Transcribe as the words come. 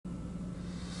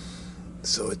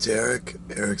So it's Eric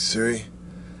Suri.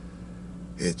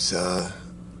 It's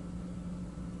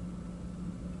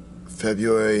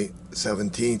February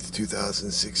 17th,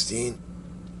 2016.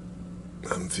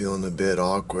 I'm feeling a bit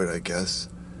awkward, I guess.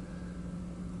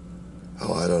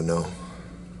 Oh, I don't know.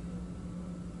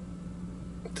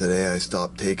 Today I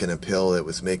stopped taking a pill. It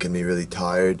was making me really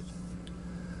tired.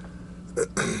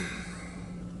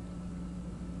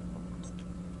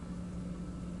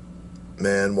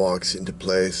 Man walks into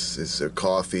place. Is there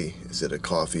coffee? Is it a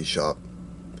coffee shop?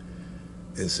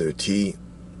 Is there tea?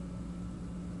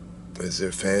 Is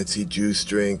there fancy juice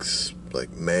drinks like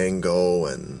mango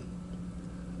and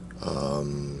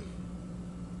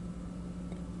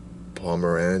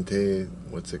pomegranate?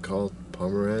 What's it called?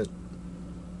 Pomegranate?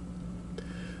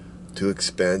 Too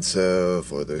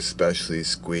expensive, or they're specially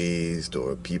squeezed,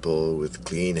 or people with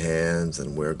clean hands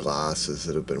and wear glasses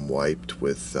that have been wiped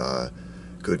with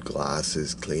good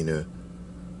glasses cleaner.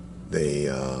 They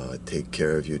take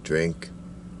care of your drink,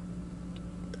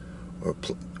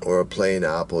 or a plain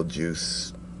apple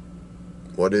juice.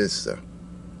 What is there?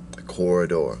 A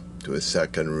corridor to a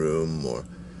second room, or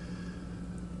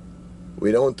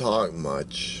we don't talk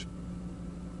much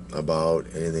about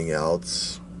anything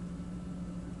else.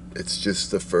 It's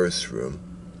just the first room.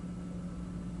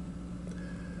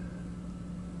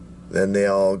 Then they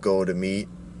all go to meet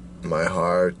my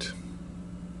heart.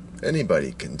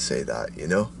 Anybody can say that, you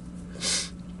know?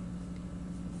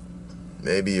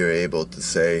 Maybe you're able to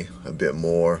say a bit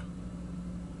more